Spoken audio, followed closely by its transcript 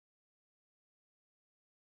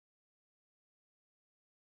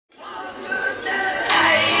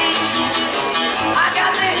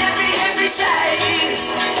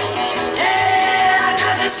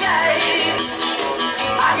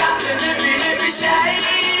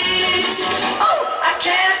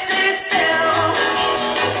can't sit still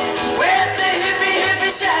with the hippie hippie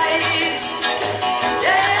shakes.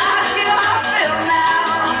 Yeah, I feel my fill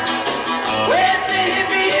now with the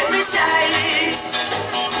hippie hippie shakes.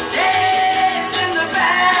 Yeah, it's in the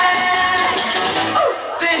bag. Ooh,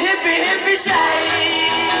 the hippie hippie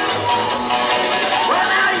shake. Well,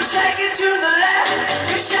 now you shake it to the left,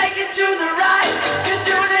 you shake it to the right. You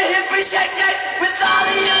do the hippie shake shake with all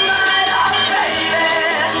of your might.